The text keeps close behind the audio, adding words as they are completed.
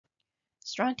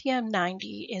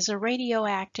Strontium-90 is a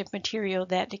radioactive material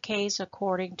that decays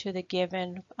according to the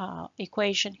given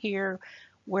equation here,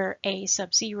 where A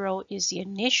sub 0 is the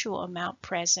initial amount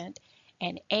present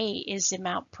and A is the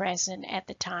amount present at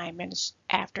the time and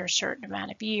after a certain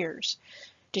amount of years.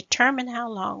 Determine how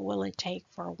long will it take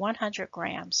for 100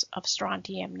 grams of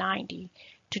strontium-90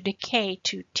 to decay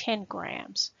to 10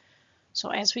 grams. So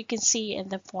as we can see in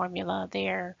the formula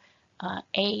there,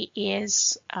 A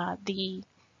is the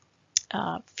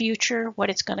future, what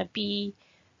it's going to be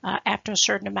after a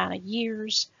certain amount of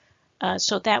years.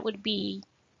 So that would be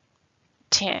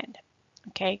 10,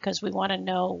 okay, because we want to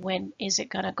know when is it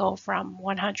going to go from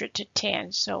 100 to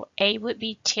 10. So A would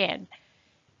be 10.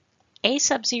 A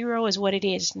sub 0 is what it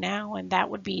is now, and that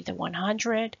would be the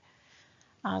 100.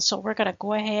 So we're going to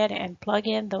go ahead and plug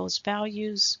in those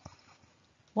values.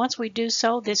 Once we do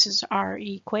so, this is our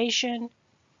equation.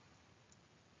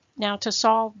 Now to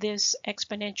solve this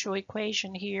exponential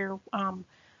equation here,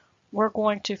 we're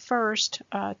going to first,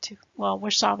 we're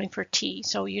solving for t.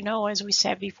 So you know, as we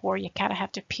said before, you kind of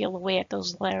have to peel away at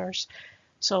those layers.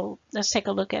 So let's take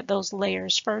a look at those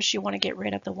layers. First, you want to get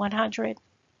rid of the 100.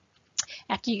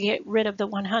 After you get rid of the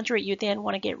 100, you then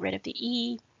want to get rid of the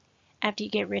e. After you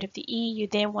get rid of the e, you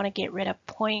then want to get rid of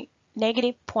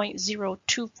negative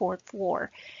 0.0244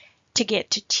 to get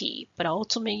to t. But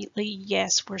ultimately,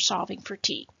 yes, we're solving for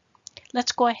t.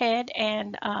 Let's go ahead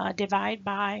and divide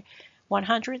by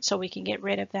 100 so we can get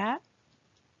rid of that.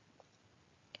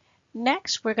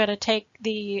 Next, we're going to take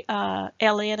the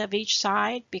ln of each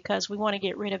side because we want to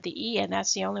get rid of the e, and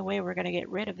that's the only way we're going to get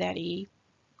rid of that e,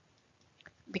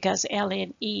 because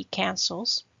ln e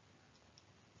cancels.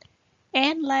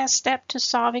 And last step to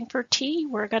solving for t,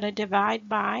 we're going to divide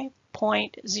by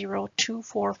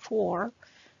 0.0244.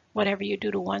 Whatever you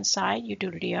do to one side, you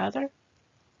do to the other.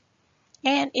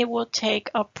 And it will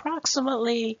take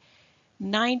approximately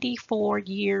 94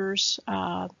 years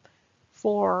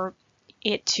for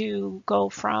it to go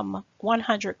from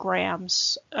 100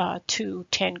 grams to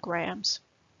 10 grams.